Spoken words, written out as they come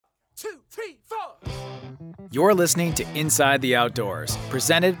2, 3, 4. You're listening to Inside the Outdoors,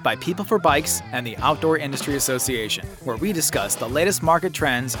 presented by People for Bikes and the Outdoor Industry Association, where we discuss the latest market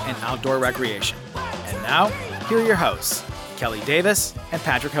trends in outdoor recreation. And now, here are your hosts, Kelly Davis and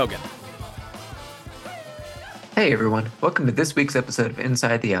Patrick Hogan. Hey everyone, welcome to this week's episode of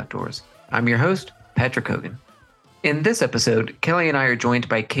Inside the Outdoors. I'm your host, Patrick Hogan. In this episode, Kelly and I are joined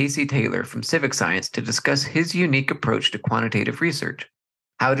by Casey Taylor from Civic Science to discuss his unique approach to quantitative research.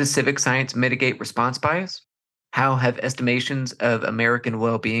 How does Civic Science mitigate response bias? How have estimations of American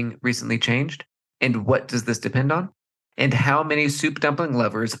well-being recently changed? And what does this depend on? And how many soup dumpling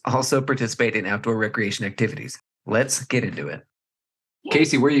lovers also participate in outdoor recreation activities? Let's get into it.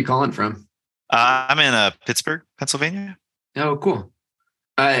 Casey, where are you calling from? I'm in Pittsburgh, Pennsylvania. Oh, cool.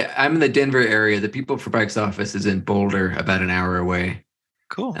 I'm in the Denver area. The People for Bikes office is in Boulder, about an hour away.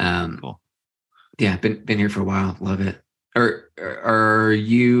 Cool. Cool. Yeah, been here for a while. Love it. Are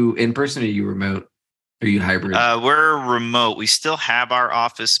you in person or are you remote? Are you hybrid? We're remote. We still have our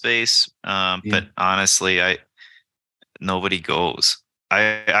office space, but honestly, nobody goes.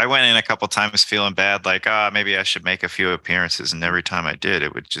 I went in a couple times feeling bad, like, maybe I should make a few appearances, and every time I did,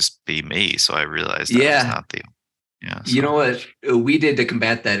 it would just be me. So I realized that was not the. Yeah. So. You know what we did to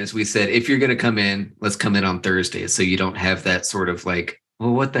combat that is we said, if you're going to come in, let's come in on Thursday, so you don't have that sort of like,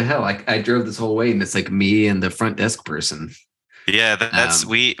 well, what the hell? I drove this whole way, and it's like me and the front desk person. Yeah, that's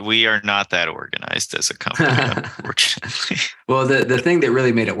we are not that organized as a company, unfortunately. Well, the thing that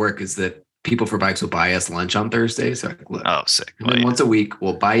really made it work is that People for Bikes will buy us lunch on Thursday. So look, sick. Once a week,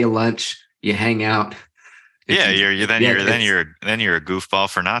 we'll buy you lunch. You hang out. You're a goofball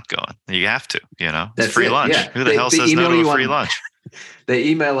for not going. You have to, it's free lunch. Yeah. Who the hell says no to a free lunch? They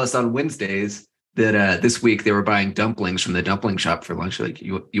email us on Wednesdays that this week they were buying dumplings from the dumpling shop for lunch. Like,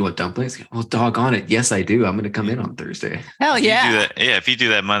 you want dumplings? Well, doggone it. Yes, I do. I'm going to come in on Thursday. Hell yeah. If you do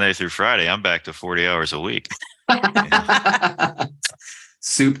that Monday through Friday, I'm back to 40 hours a week.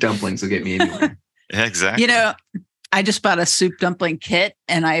 Soup dumplings will get me anywhere. Exactly. I just bought a soup dumpling kit,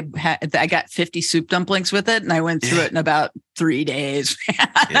 and I got 50 soup dumplings with it, and I went through it in about 3 days.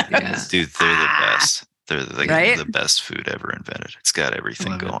 Dude, they're the best. They're the best food ever invented. It's got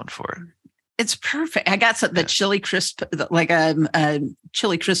everything going for it. It's perfect. I got the chili crisp, like a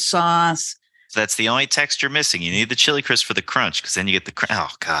chili crisp sauce. So that's the only texture missing. You need the chili crisp for the crunch, because then you get the crunch.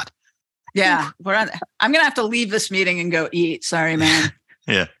 Oh God. Yeah, I'm gonna have to leave this meeting and go eat. Sorry, man.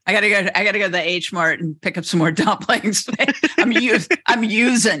 Yeah, I gotta go to the H Mart and pick up some more dumplings. I'm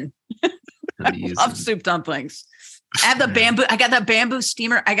using. I love soup dumplings. I have the bamboo. I got that bamboo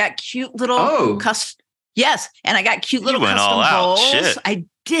steamer. I got cute little Yes, and I got cute little custom bowls. Shit. I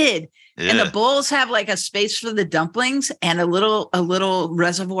did. Yeah. And the bowls have like a space for the dumplings and a little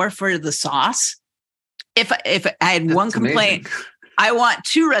reservoir for the sauce. If I had one complaint, amazing. I want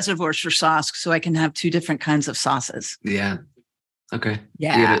 2 reservoirs for sauce so I can have 2 different kinds of sauces. Yeah. Okay.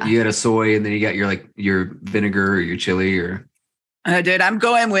 Yeah. You had a soy, and then you got your vinegar or your chili or. Dude, I'm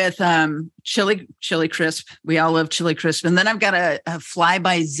going with chili crisp. We all love chili crisp, and then I've got a Fly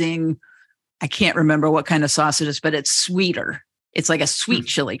by Zing. I can't remember what kind of sauce it is, but it's sweeter. It's like a sweet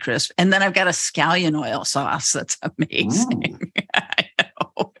chili crisp, and then I've got a scallion oil sauce. That's amazing. I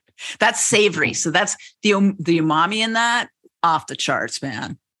know. That's savory, so that's the umami in that. Off the charts,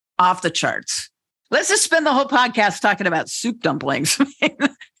 man. Off the charts. Let's just spend the whole podcast talking about soup dumplings.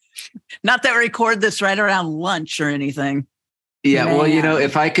 Not that we record this right around lunch or anything. Yeah, man. Well,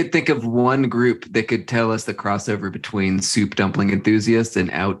 if I could think of one group that could tell us the crossover between soup dumpling enthusiasts and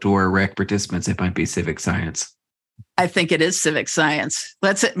outdoor rec participants, it might be Civic Science. I think it is Civic Science.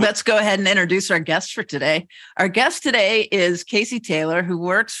 Let's go ahead and introduce our guest for today. Our guest today is Casey Taylor, who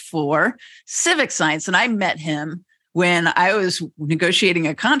works for Civic Science, and I met him when I was negotiating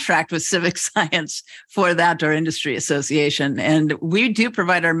a contract with Civic Science for the Outdoor Industry Association. And we do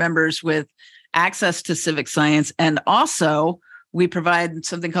provide our members with access to Civic Science. And also we provide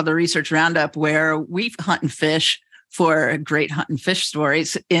something called the Research Roundup, where we hunt and fish for great hunt and fish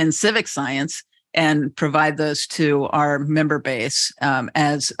stories in Civic Science and provide those to our member base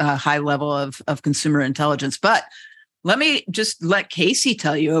as a high level of consumer intelligence. But let me just let Casey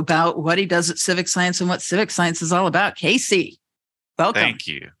tell you about what he does at Civic Science and what Civic Science is all about. Casey, welcome. Thank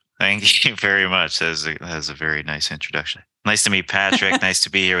you. Thank you very much. That was a very nice introduction. Nice to meet Patrick. Nice to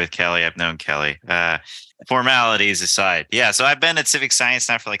be here with Kelly. I've known Kelly. Formalities aside. Yeah, so I've been at Civic Science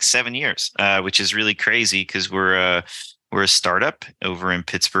now for like 7 years, which is really crazy because we're a startup over in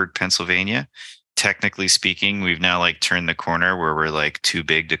Pittsburgh, Pennsylvania. Technically speaking, we've now turned the corner where we're too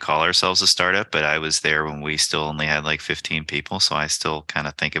big to call ourselves a startup, but I was there when we still only had 15 people. So I still kind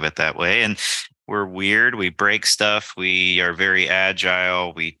of think of it that way. And we're weird. We break stuff. We are very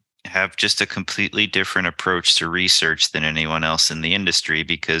agile. We have just a completely different approach to research than anyone else in the industry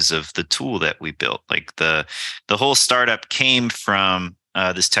because of the tool that we built. Like the whole startup came from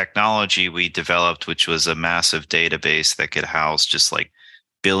this technology we developed, which was a massive database that could house just like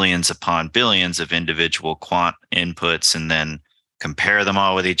billions upon billions of individual quant inputs and then compare them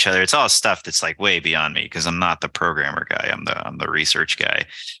all with each other. It's all stuff that's like way beyond me because I'm not the programmer guy. I'm the research guy.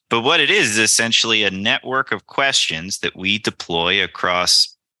 But what it is essentially a network of questions that we deploy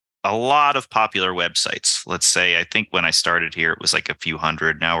across a lot of popular websites. Let's say, I think when I started here, it was like a few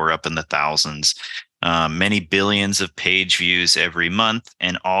hundred. Now we're up in the thousands, many billions of page views every month.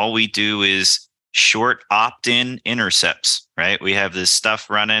 And all we do is short opt-in intercepts, right? We have this stuff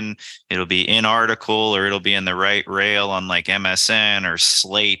running. It'll be in article or it'll be in the right rail on like MSN or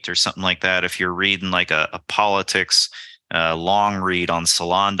Slate or something like that. If you're reading like a politics long read on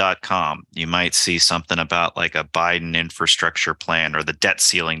salon.com, you might see something about like a Biden infrastructure plan or the debt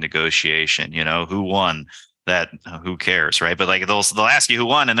ceiling negotiation, who won that, who cares, right? But like they'll ask you who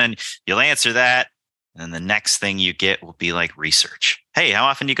won and then you'll answer that. And then the next thing you get will be like research. Hey, how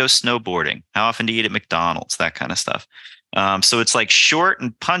often do you go snowboarding? How often do you eat at McDonald's? That kind of stuff. So it's like short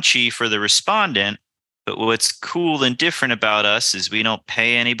and punchy for the respondent. But what's cool and different about us is we don't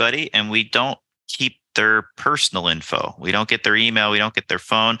pay anybody and we don't keep their personal info. We don't get their email. We don't get their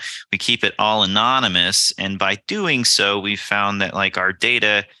phone. We keep it all anonymous. And by doing so, we found that like our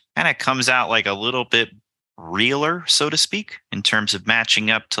data kind of comes out like a little bit realer, so to speak, in terms of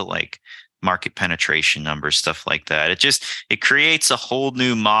matching up to like market penetration numbers, stuff like that. It creates a whole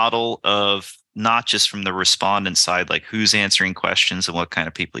new model of not just from the respondent side, like who's answering questions and what kind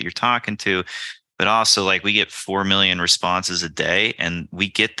of people you're talking to, but also like we get 4 million responses a day and we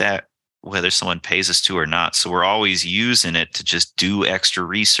get that whether someone pays us to or not. So we're always using it to just do extra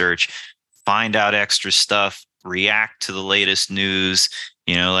research, find out extra stuff, react to the latest news.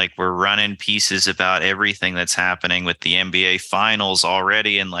 Like we're running pieces about everything that's happening with the NBA finals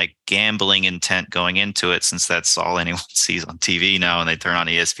already and like gambling intent going into it, since that's all anyone sees on TV now and they turn on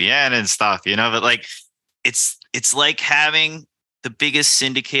ESPN and stuff, but like it's like having the biggest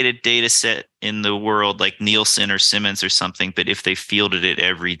syndicated data set in the world, like Nielsen or Simmons or something, but if they fielded it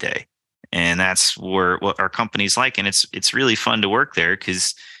every day. And that's what our company's like. And it's really fun to work there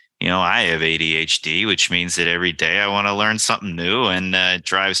because I have ADHD, which means that every day I want to learn something new, and it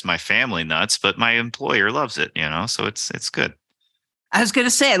drives my family nuts, but my employer loves it, so it's good. I was going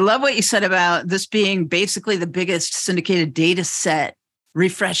to say, I love what you said about this being basically the biggest syndicated data set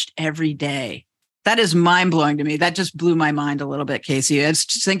refreshed every day. That is mind blowing to me. That just blew my mind a little bit, Casey. I was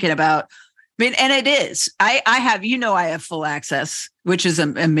just thinking about, and it is, I have, I have full access, which is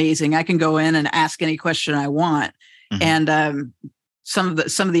amazing. I can go in and ask any question I want. Mm-hmm. And, some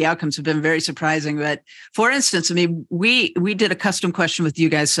of the outcomes have been very surprising. But for instance, we did a custom question with you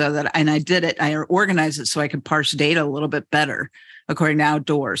guys I organized it so I could parse data a little bit better according to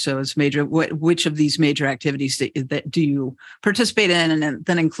Outdoor. So it's major, which of these major activities that do you participate in? And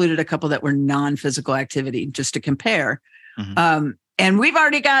then included a couple that were non-physical activity just to compare. Mm-hmm. And we've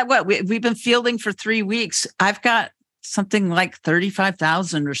already got we've been fielding for 3 weeks. I've got something like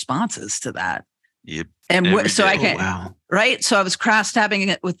 35,000 responses to that. Yep. And so I can, right? So I was cross-tabbing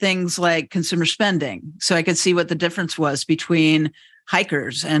it with things like consumer spending. So I could see what the difference was between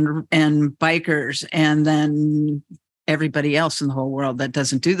hikers and bikers and then everybody else in the whole world that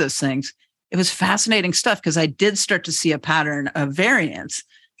doesn't do those things. It was fascinating stuff because I did start to see a pattern of variance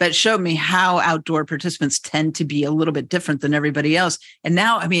that showed me how outdoor participants tend to be a little bit different than everybody else. And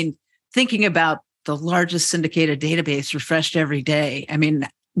now, thinking about the largest syndicated database refreshed every day,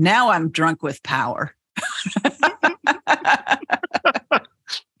 now I'm drunk with power.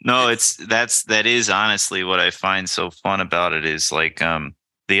 No, that is honestly what I find so fun about it is like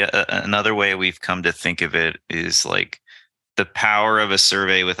another way we've come to think of it is like the power of a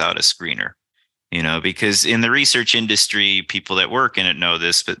survey without a screener. Because in the research industry, people that work in it know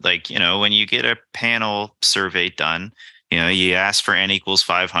this, but like, when you get a panel survey done, you ask for N equals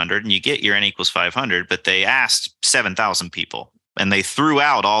 500 and you get your N equals 500, but they asked 7,000 people and they threw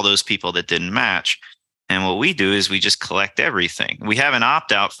out all those people that didn't match. And what we do is we just collect everything. We have an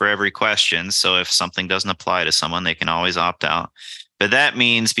opt-out for every question. So if something doesn't apply to someone, they can always opt out. But that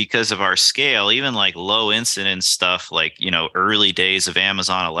means because of our scale, even like low incidence stuff, like, early days of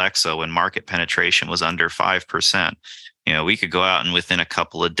Amazon Alexa when market penetration was under 5%, we could go out and within a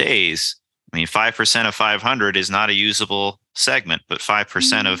couple of days, 5% of 500 is not a usable segment, but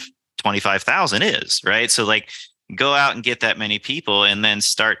 5% of 25,000 is, right? So like go out and get that many people and then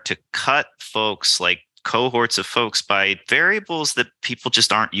start to cut folks like cohorts of folks by variables that people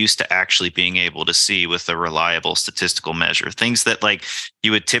just aren't used to actually being able to see with a reliable statistical measure. Things that like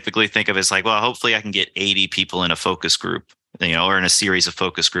you would typically think of as like, well, hopefully I can get 80 people in a focus group, or in a series of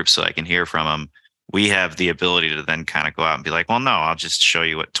focus groups so I can hear from them. We have the ability to then kind of go out and be like, well, no, I'll just show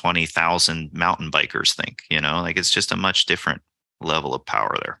you what 20,000 mountain bikers think, like it's just a much different level of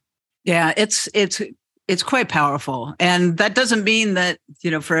power there. Yeah, it's quite powerful. And that doesn't mean that,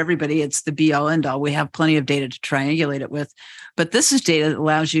 for everybody, it's the be all end all. We have plenty of data to triangulate it with, but this is data that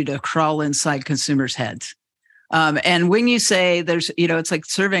allows you to crawl inside consumers' heads. And when you say there's, it's like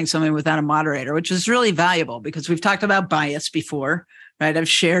surveying someone without a moderator, which is really valuable because we've talked about bias before, right? I've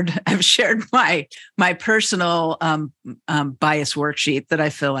shared my personal bias worksheet that I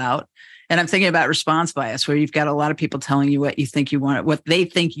fill out. And I'm thinking about response bias, where you've got a lot of people telling you what you think you want, what they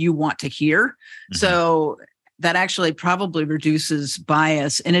think you want to hear. Mm-hmm. So that actually probably reduces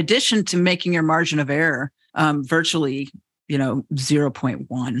bias, in addition to making your margin of error virtually,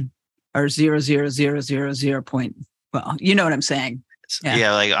 0.1 or 0.0000 point. Well, you know what I'm saying.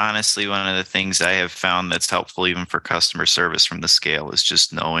 Yeah, like honestly, one of the things I have found that's helpful even for customer service from the scale is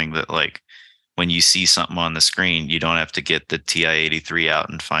just knowing that like when you see something on the screen, you don't have to get the TI-83 out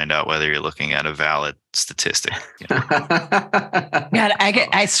and find out whether you're looking at a valid statistic. God,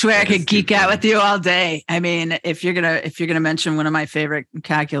 I swear I could geek out with you all day. I mean, if you're gonna mention one of my favorite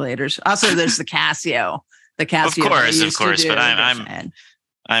calculators, also there's the Casio. The Casio, of course, but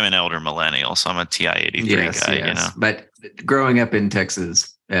I'm an elder millennial, so I'm a TI-83 guy. Yes. But growing up in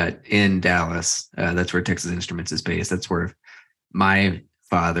Texas, in Dallas, that's where Texas Instruments is based. That's where my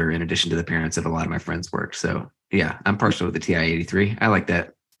father, in addition to the parents of a lot of my friends, worked. So yeah, I'm partial to the TI-83. I like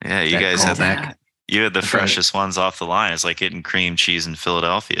that. Yeah, you guys had that. You had the freshest ones off the line. It's like getting cream cheese in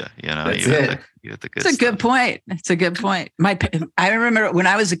Philadelphia. That's you it. Had the good It's a stuff. good point. It's a good point. I remember when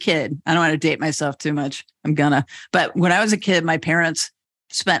I was a kid. I don't want to date myself too much. But when I was a kid, my parents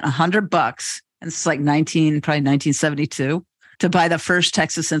spent $100, and it's like probably 1972, to buy the first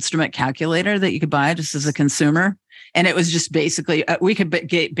Texas Instrument calculator that you could buy just as a consumer. And it was just basically, we could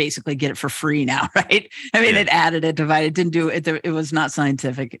basically get it for free now, right? I mean, It added, it divided, didn't do it. It was not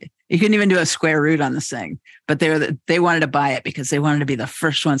scientific. You couldn't even do a square root on this thing, but they wanted to buy it because they wanted to be the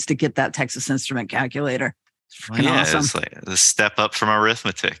first ones to get that Texas Instrument calculator. It's freaking awesome. It's like the step up from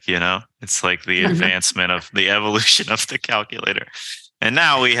arithmetic, It's like the advancement of the evolution of the calculator. And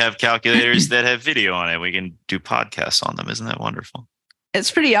now we have calculators that have video on it. We can do podcasts on them. Isn't that wonderful? It's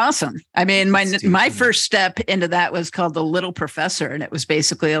pretty awesome. I mean, my first step into that was called the Little Professor, and it was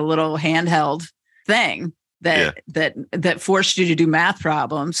basically a little handheld thing that forced you to do math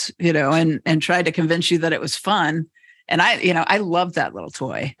problems, and tried to convince you that it was fun. And I loved that little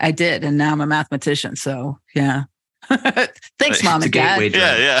toy. I did, and now I'm a mathematician. So yeah, thanks, Mom and Dad.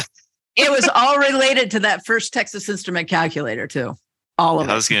 Yeah. It was all related to that first Texas Instrument calculator too. All of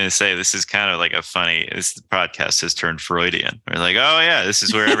it. I was going to say, this is kind of like this podcast has turned Freudian. We're like, oh yeah, this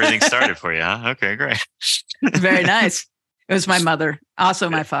is where everything started for you, huh? Okay, great. Very nice. It was my mother, also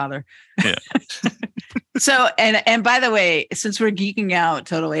my father. Yeah. So, and by the way, since we're geeking out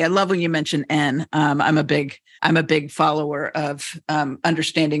totally, I love when you mention N. I'm a big follower of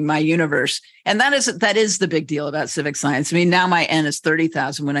understanding my universe, and that is the big deal about civic science. I mean, now my N is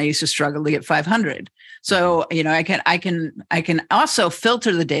 30,000 when I used to struggle to get 500. So, I can also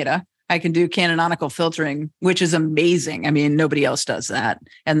filter the data. I can do canonical filtering, which is amazing. I mean, nobody else does that,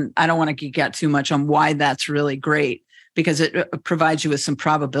 and I don't want to geek out too much on why that's really great, because it provides you with some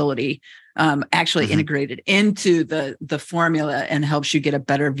probability actually integrated into the formula, and helps you get a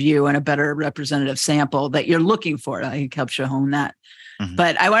better view and a better representative sample that you're looking for. I think helps you hone that.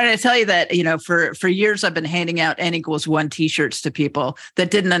 But I wanted to tell you that, for years, I've been handing out N=1 t-shirts to people that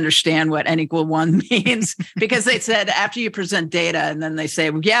didn't understand what N=1 means, because they said after you present data, and then they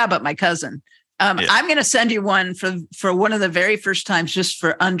say, well, yeah, but my cousin. I'm going to send you one for one of the very first times, just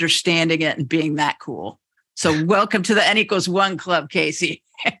for understanding it and being that cool. So welcome to the N=1 club, Casey.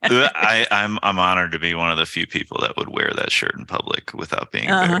 I'm honored to be one of the few people that would wear that shirt in public without being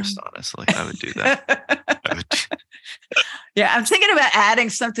embarrassed. Honestly, I would do that. Yeah, I'm thinking about adding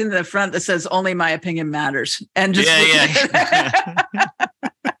something to the front that says "Only my opinion matters," and just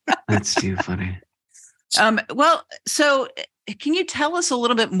That's too funny. Well, so can you tell us a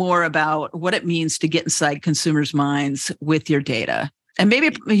little bit more about what it means to get inside consumers' minds with your data? And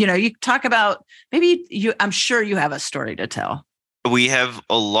maybe, you talk about, I'm sure you have a story to tell. We have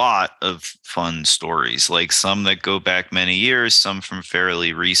a lot of fun stories, like some that go back many years, some from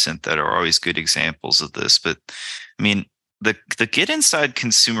fairly recent that are always good examples of this. But I mean, the get inside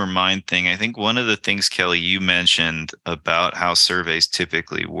consumer mind thing, I think one of the things, Kelly, you mentioned about how surveys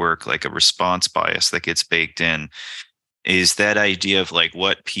typically work, like a response bias that gets baked in, is that idea of like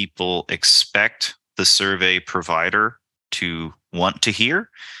what people expect the survey provider to want to hear.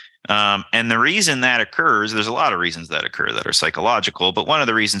 And the reason that occurs, there's a lot of reasons that occur that are psychological, but one of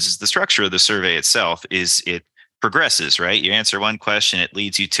the reasons is the structure of the survey itself is it progresses, right? You answer one question, it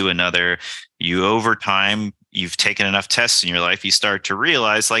leads you to another. You, over time, you've taken enough tests in your life, you start to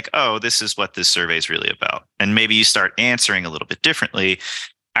realize like, oh, this is what this survey is really about. And maybe you start answering a little bit differently.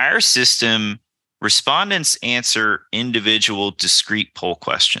 Our system, respondents answer individual discrete poll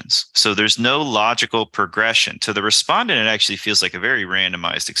questions. So there's no logical progression. To the respondent, it actually feels like a very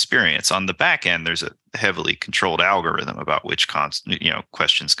randomized experience. On the back end, there's a heavily controlled algorithm about which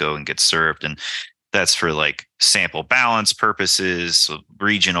questions go and get served. And that's for like sample balance purposes,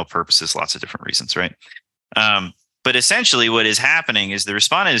 regional purposes, lots of different reasons, right? But essentially what is happening is the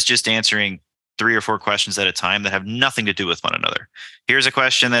respondent is just answering 3 or 4 questions at a time that have nothing to do with one another. Here's a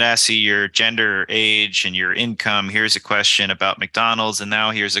question that asks you your gender, age, and your income. Here's a question about McDonald's. And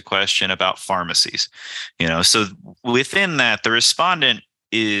now here's a question about pharmacies. So within that, the respondent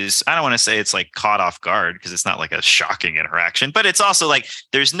is, I don't want to say it's like caught off guard because it's not like a shocking interaction, but it's also like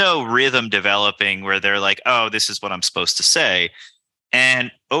there's no rhythm developing where they're like, oh, this is what I'm supposed to say.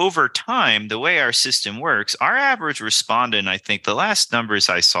 And over time, the way our system works, our average respondent, I think the last numbers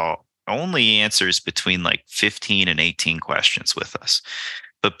I saw, only answers between like 15 and 18 questions with us.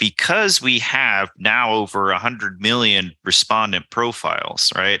 But because we have now over 100 million respondent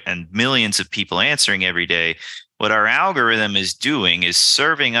profiles, right, and millions of people answering every day, what our algorithm is doing is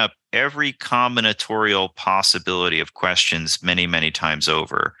serving up every combinatorial possibility of questions many, many times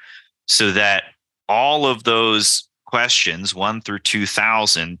over, so that all of those questions, 1 through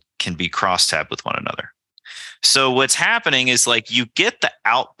 2,000, can be cross-tabbed with one another. So what's happening is like you get the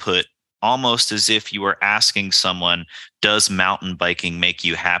output almost as if you were asking someone, does mountain biking make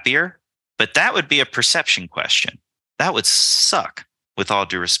you happier? But that would be a perception question. That would suck, with all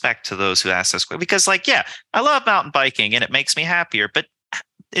due respect to those who ask this question. Because like, yeah, I love mountain biking and it makes me happier. But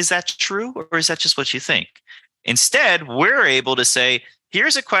is that true, or is that just what you think? Instead, we're able to say,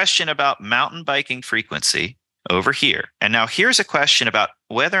 here's a question about mountain biking frequency over here. And now here's a question about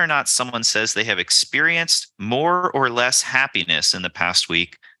whether or not someone says they have experienced more or less happiness in the past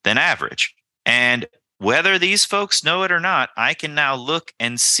week than average. And whether these folks know it or not, I can now look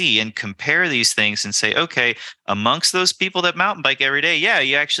and see and compare these things and say, okay, amongst those people that mountain bike every day, yeah,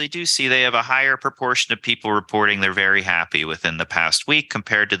 you actually do see they have a higher proportion of people reporting they're very happy within the past week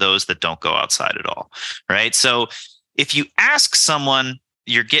compared to those that don't go outside at all, right? So if you ask someone,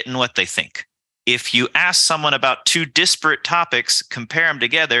 you're getting what they think. If you ask someone about 2 disparate topics, compare them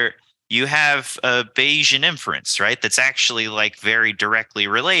together, you have a Bayesian inference, right? That's actually like very directly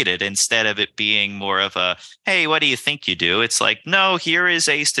related, instead of it being more of a, hey, what do you think you do? It's like, no, here is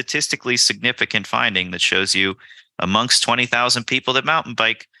a statistically significant finding that shows you amongst 20,000 people that mountain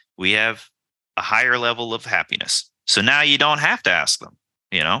bike, we have a higher level of happiness. So now you don't have to ask them,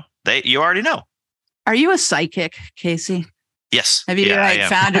 you already know. Are you a psychic, Casey? Yes. Have you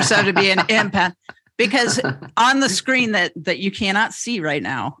found yourself to be an empath? Because on the screen that you cannot see right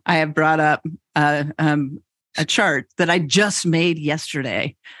now, I have brought up a chart that I just made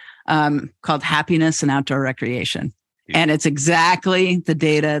yesterday called Happiness and Outdoor Recreation. And it's exactly the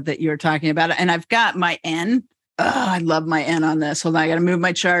data that you're talking about. And I've got my N. Oh, I love my N on this. Hold on, I got to move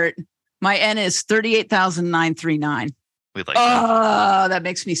my chart. My N is 38,939. We like that. That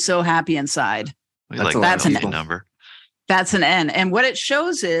makes me so happy inside. That's an number. That's an N. And what it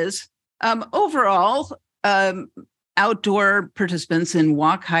shows is overall, outdoor participants in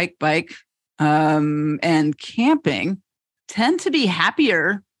walk, hike, bike, and camping tend to be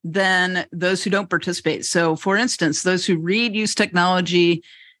happier than those who don't participate. So, for instance, those who read, use technology,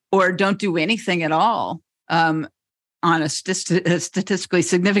 or don't do anything at all on a statistically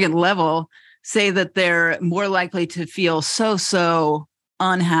significant level say that they're more likely to feel so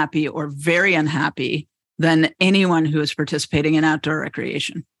unhappy or very unhappy than anyone who is participating in outdoor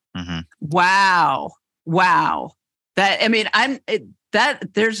recreation. Mm-hmm. Wow.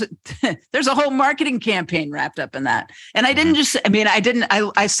 There's a whole marketing campaign wrapped up in that. And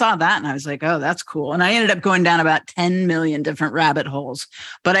I saw that and I was like, oh, that's cool. And I ended up going down about 10 million different rabbit holes,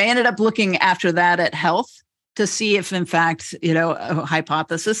 but I ended up looking after that at health to see if, in fact, a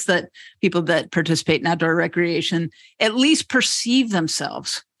hypothesis that people that participate in outdoor recreation at least perceive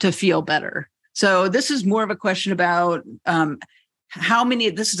themselves to feel better. So this is more of a question about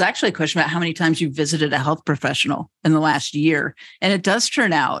this is actually a question about how many times you visited a health professional in the last year. And it does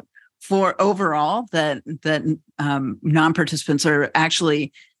turn out for overall that non-participants are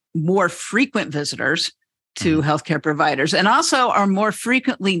actually more frequent visitors to healthcare providers, and also are more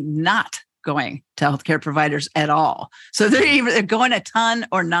frequently not going to healthcare providers at all. So they're either going a ton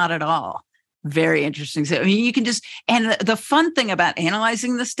or not at all. Very interesting. So, I mean, you can and the fun thing about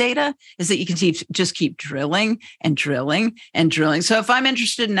analyzing this data is that you can just keep drilling and drilling and drilling. So if I'm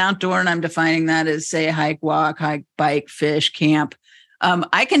interested in outdoor and I'm defining that as, say, hike, walk, hike, bike, fish, camp,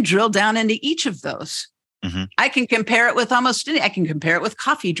 I can drill down into each of those. Mm-hmm. I can compare it with I can compare it with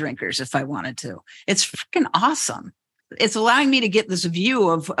coffee drinkers if I wanted to. It's freaking awesome. It's allowing me to get this view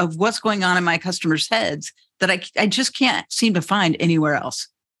of what's going on in my customers' heads that I just can't seem to find anywhere else.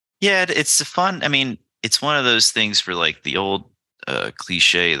 Yeah, it's fun. I mean, it's one of those things for like the old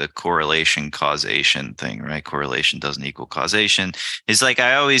cliche, the correlation causation thing, right? Correlation doesn't equal causation. Is like,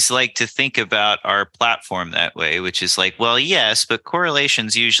 I always like to think about our platform that way, which is like, well, yes, but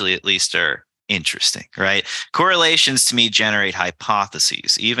correlations usually at least are interesting, right? Correlations to me generate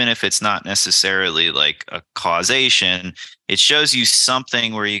hypotheses, even if it's not necessarily like a causation. It shows you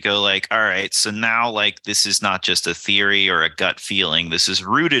something where you go like, all right, so now like this is not just a theory or a gut feeling. This is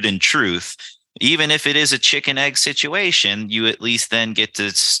rooted in truth. Even if it is a chicken egg situation, you at least then get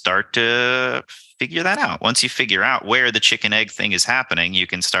to start to figure that out. Once you figure out where the chicken egg thing is happening, you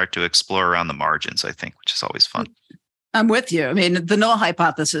can start to explore around the margins, I think, which is always fun. I'm with you. I mean, the null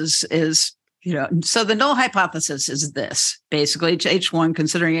hypothesis is, so the null hypothesis is this, basically H1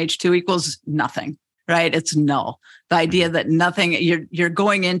 considering H2 equals nothing, right? It's null. The idea that nothing, you're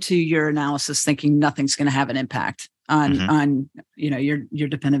going into your analysis thinking nothing's going to have an impact on your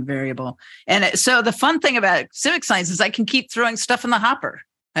dependent variable. And so the fun thing about civic science is I can keep throwing stuff in the hopper.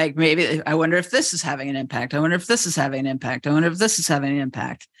 Like maybe I wonder if this is having an impact. I wonder if this is having an impact. I wonder if this is having an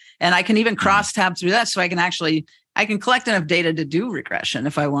impact. And I can even cross tab through that. So I can collect enough data to do regression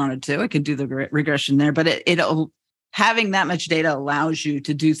if I wanted to. I could do the regression there, but it'll having that much data allows you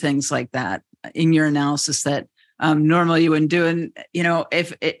to do things like that in your analysis that normally you wouldn't do. And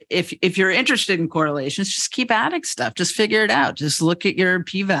if you're interested in correlations, just keep adding stuff. Just figure it out. Just look at your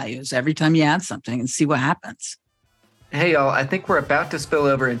p-values every time you add something and see what happens. Hey, y'all, I think we're about to spill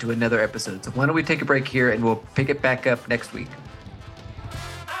over into another episode. So why don't we take a break here and we'll pick it back up next week.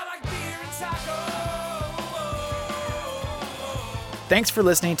 Thanks for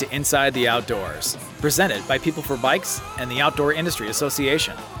listening to Inside the Outdoors, presented by People for Bikes and the Outdoor Industry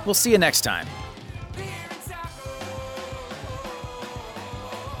Association. We'll see you next time.